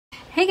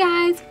Hey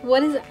guys,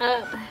 what is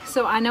up?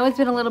 So I know it's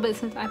been a little bit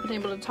since I've been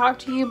able to talk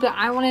to you, but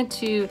I wanted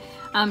to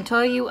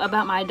tell you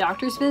about my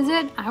doctor's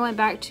visit. I went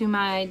back to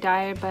my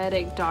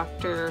diabetic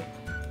doctor.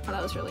 Oh,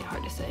 that was really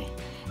hard to say.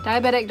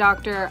 Diabetic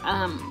doctor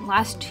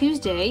last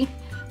Tuesday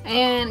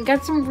and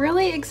got some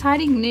really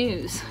exciting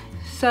news.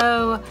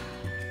 So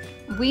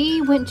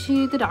we went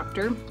to the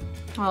doctor.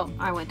 Well,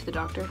 I went to the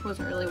doctor. It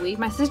wasn't really we.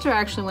 My sister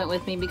actually went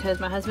with me because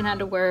my husband had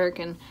to work,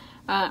 and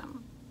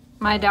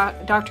my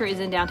doctor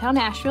is in downtown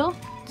Nashville.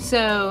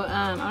 So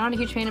I'm not a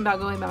huge fan about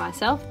going by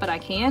myself, but I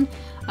can.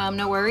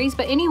 No worries.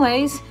 But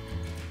anyways,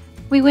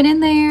 we went in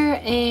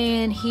there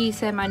and he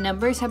said my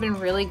numbers have been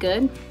really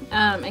good.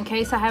 In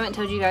case I haven't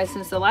told you guys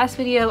since the last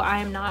video, I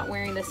am not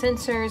wearing the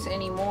sensors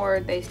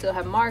anymore. They still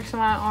have marks on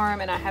my arm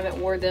and I haven't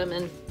worn them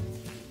in,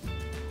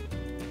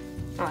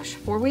 gosh,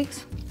 4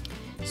 weeks?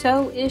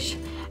 So-ish.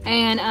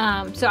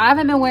 And so I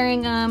haven't been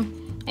wearing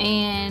them,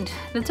 and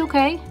that's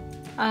okay.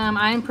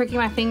 I am pricking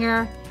my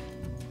finger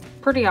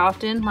pretty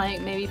often, like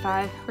maybe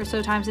 5 or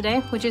so times a day,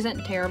 which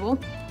isn't terrible.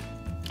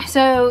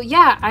 So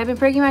yeah, I've been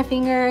pricking my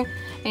finger,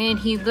 and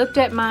he looked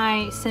at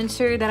my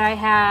sensor that I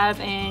have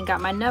and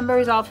got my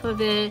numbers off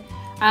of it.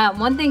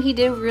 One thing he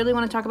did really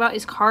want to talk about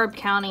is carb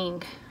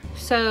counting.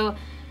 So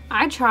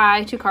I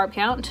try to carb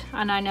count,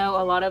 and I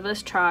know a lot of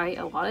us try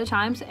a lot of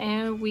times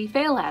and we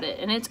fail at it,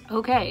 and it's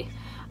okay.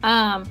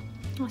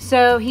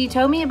 So he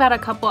told me about a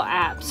couple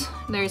apps.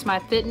 There's my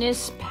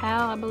Fitness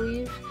Pal, I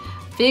believe,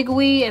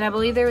 Figwe, and I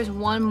believe there was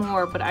one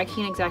more, but I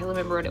can't exactly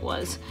remember what it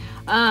was.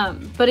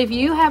 But if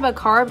you have a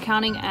carb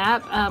counting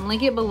app,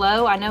 link it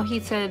below. I know he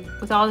said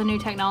with all the new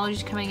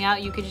technologies coming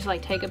out, you could just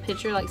like take a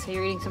picture, like say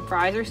you're eating some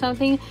fries or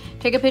something,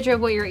 take a picture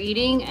of what you're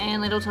eating,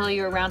 and it'll tell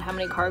you around how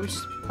many carbs,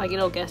 like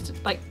it'll guess,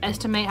 like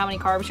estimate how many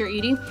carbs you're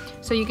eating,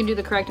 so you can do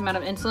the correct amount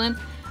of insulin.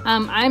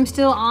 I'm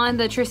still on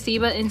the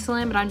Tresiba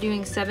insulin, but I'm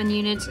doing 7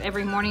 units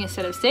every morning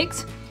instead of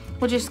 6,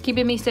 which is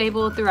keeping me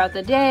stable throughout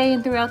the day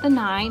and throughout the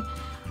night.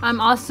 I'm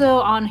also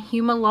on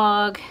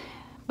Humalog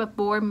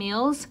before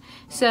meals,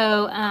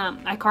 so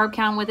I carb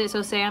count with it.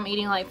 So say I'm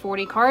eating like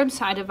 40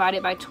 carbs, I divide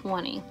it by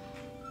 20.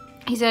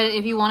 He said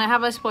if you want to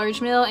have a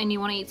splurge meal and you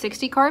want to eat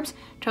 60 carbs,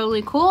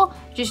 totally cool,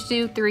 just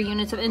do 3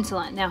 units of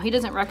insulin. Now he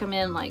doesn't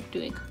recommend like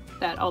doing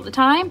that all the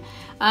time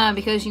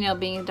because, you know,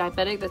 being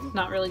diabetic, that's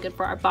not really good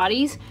for our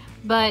bodies.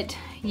 But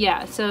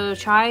yeah, so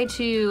try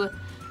to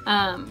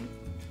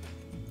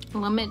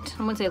limit,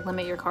 I wouldn't say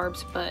limit your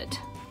carbs, but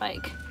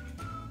like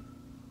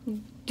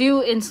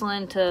do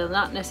insulin to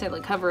not necessarily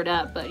cover it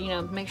up, but you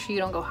know, make sure you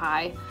don't go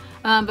high.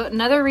 But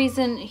another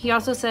reason he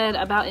also said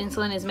about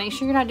insulin is make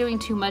sure you're not doing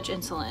too much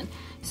insulin.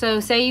 So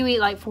say you eat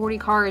like 40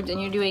 carbs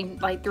and you're doing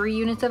like 3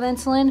 units of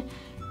insulin,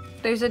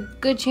 there's a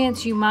good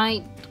chance you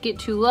might get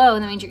too low,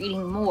 and that means you're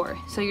eating more.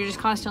 So you're just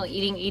constantly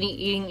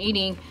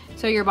eating.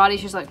 So your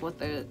body's just like, what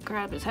the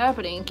crap is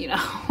happening, you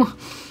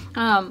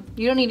know?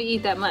 You don't need to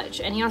eat that much.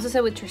 And he also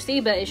said with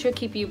Tresiba, it should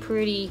keep you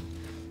pretty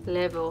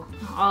level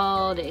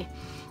all day.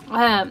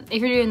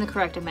 If you're doing the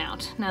correct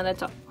amount. Now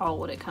that's all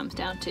what it comes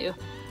down to.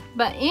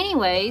 But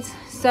anyways,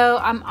 so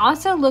I'm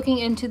also looking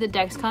into the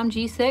Dexcom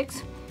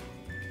G6.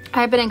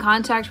 I've been in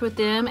contact with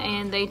them,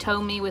 and they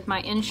told me with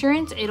my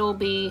insurance, it'll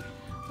be,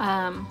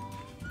 I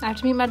have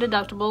to meet my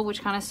deductible,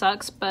 which kind of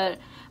sucks, but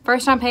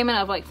first time payment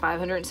of like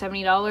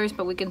 $570,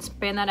 but we can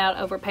span that out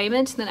over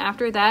payments. Then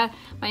after that,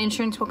 my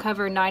insurance will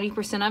cover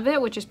 90% of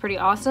it, which is pretty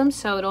awesome.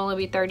 So it'll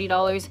only be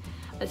 $30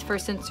 for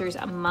sensors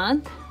a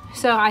month.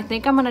 So I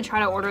think I'm going to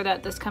try to order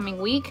that this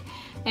coming week,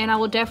 and I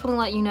will definitely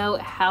let you know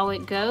how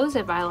it goes,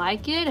 if I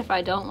like it, if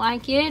I don't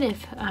like it,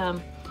 if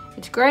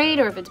it's great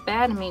or if it's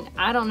bad. I mean,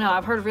 I don't know.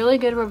 I've heard really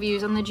good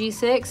reviews on the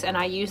G6, and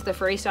I used the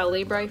Freestyle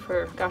Libre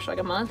for, gosh, like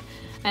a month,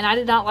 and I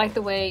did not like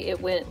the way it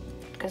went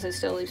because it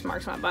still leaves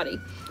marks on my body.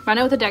 But I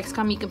know with the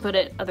Dexcom, you can put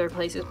it other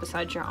places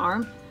besides your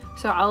arm,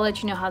 so I'll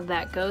let you know how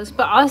that goes.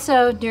 But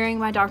also, during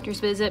my doctor's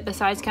visit,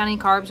 besides counting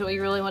carbs, what we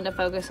really want to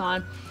focus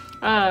on,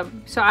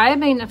 so I have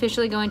been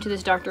officially going to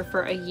this doctor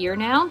for a year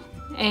now,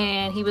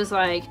 and he was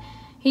like,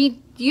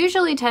 he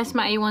usually tests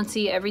my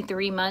A1C every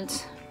 3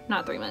 months,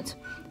 not 3 months,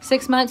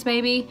 6 months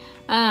maybe,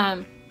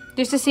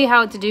 just to see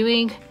how it's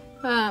doing,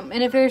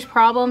 and if there's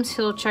problems,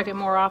 he'll check it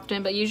more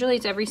often, but usually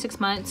it's every 6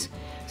 months.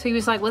 So he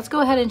was like, let's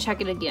go ahead and check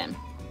it again.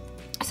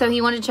 So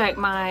he wanted to check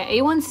my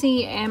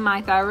A1C and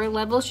my thyroid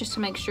levels just to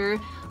make sure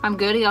I'm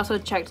good. He also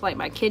checked like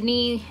my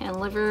kidney and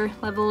liver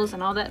levels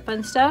and all that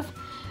fun stuff.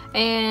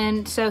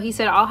 And so he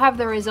said I'll have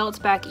the results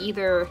back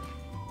either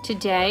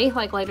today,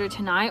 like later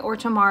tonight, or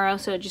tomorrow.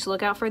 So just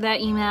look out for that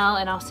email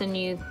and I'll send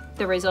you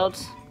the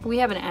results. We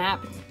have an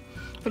app,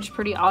 which is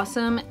pretty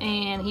awesome,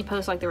 and he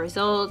posts like the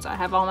results. I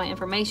have all my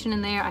information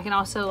in there. I can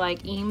also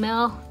like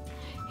email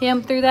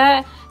him through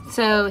that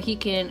so he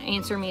can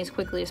answer me as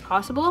quickly as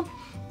possible.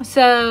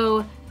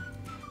 So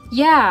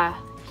yeah,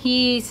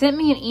 he sent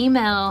me an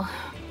email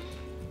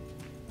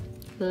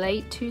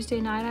late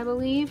Tuesday night, I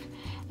believe,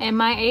 and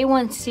my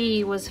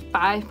A1C was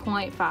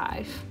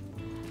 5.5.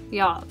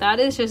 Y'all, that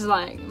is just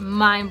like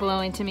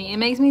mind-blowing to me. It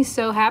makes me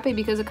so happy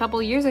because a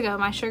couple years ago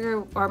my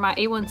sugar, or my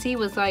A1C,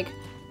 was like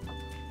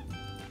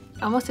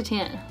almost a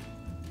 10.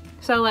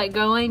 So like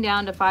going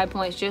down to 5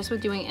 points just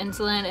with doing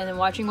insulin and then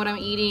watching what I'm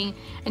eating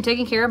and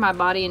taking care of my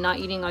body and not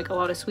eating like a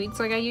lot of sweets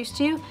like I used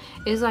to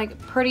is like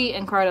pretty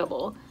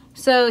incredible.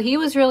 So he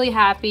was really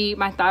happy.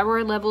 My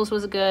thyroid levels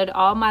was good.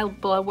 All my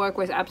blood work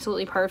was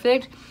absolutely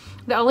perfect.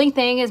 The only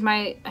thing is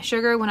my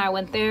sugar when I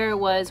went there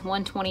was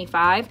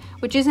 125,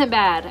 which isn't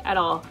bad at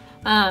all.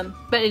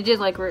 But it did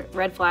like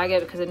red flag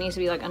it because it needs to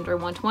be like under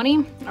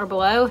 120 or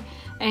below.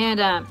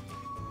 And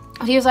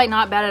he was like,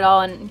 not bad at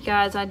all. And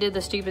guys, I did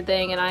the stupid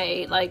thing and I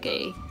ate like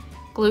a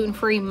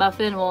gluten-free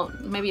muffin. Well,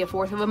 maybe a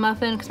fourth of a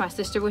muffin because my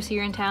sister was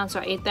here in town.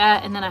 So I ate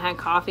that and then I had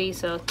coffee.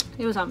 So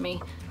it was on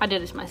me. I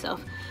did it to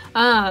myself.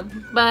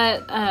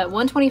 But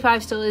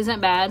 125 still isn't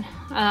bad.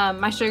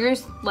 My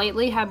sugars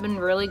lately have been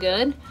really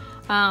good.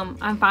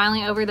 I'm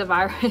finally over the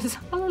virus.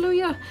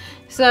 Hallelujah.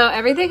 So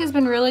everything has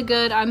been really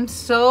good. I'm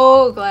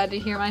so glad to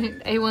hear my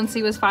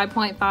A1C was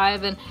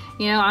 5.5, and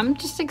you know, I'm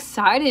just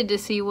excited to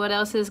see what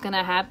else is going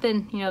to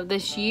happen, you know,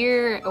 this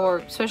year, or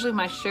especially with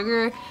my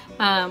sugar,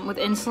 with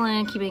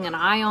insulin, keeping an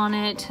eye on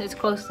it as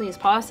closely as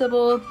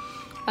possible.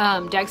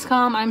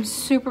 Dexcom, I'm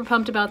super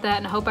pumped about that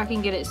and I hope I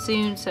can get it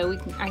soon so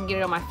I can get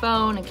it on my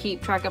phone and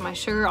keep track of my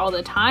sugar all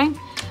the time.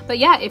 But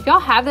yeah, if y'all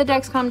have the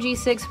Dexcom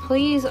G6,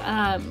 please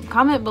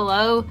comment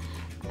below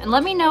and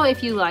let me know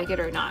if you like it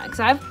or not, because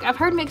I've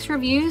heard mixed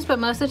reviews, but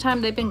most of the time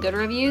they've been good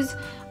reviews.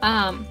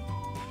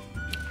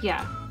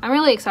 Yeah, I'm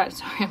really excited.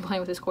 Sorry, I'm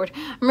playing with this cord.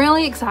 I'm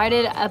really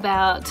excited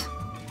about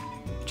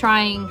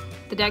trying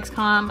the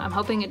Dexcom. I'm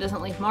hoping it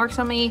doesn't leave marks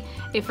on me.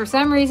 If for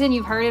some reason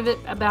you've heard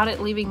about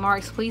it leaving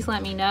marks, please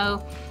let me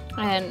know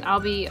and I'll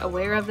be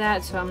aware of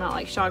that so I'm not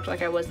like shocked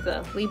like I was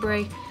the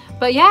Libre.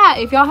 But yeah,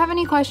 if y'all have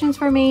any questions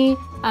for me,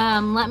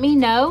 let me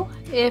know.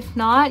 If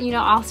not, you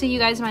know, I'll see you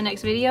guys in my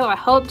next video. I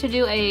hope to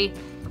do a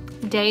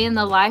day in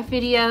the life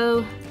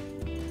video.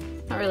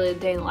 Not really a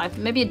day in the life,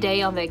 maybe a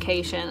day on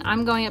vacation.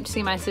 I'm going up to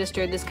see my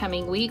sister this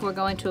coming week. We're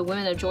going to a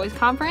Women of Joy's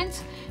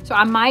conference. So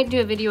I might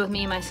do a video with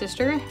me and my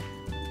sister.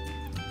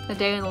 A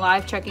day in the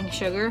life checking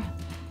sugar.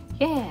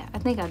 Yeah, I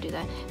think I'll do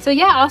that. So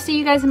yeah, I'll see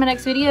you guys in my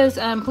next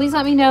videos. Please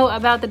let me know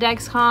about the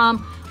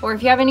Dexcom, or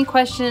if you have any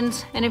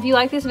questions. And if you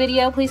like this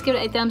video, please give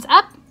it a thumbs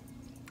up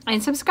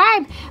and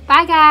subscribe.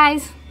 Bye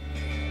guys.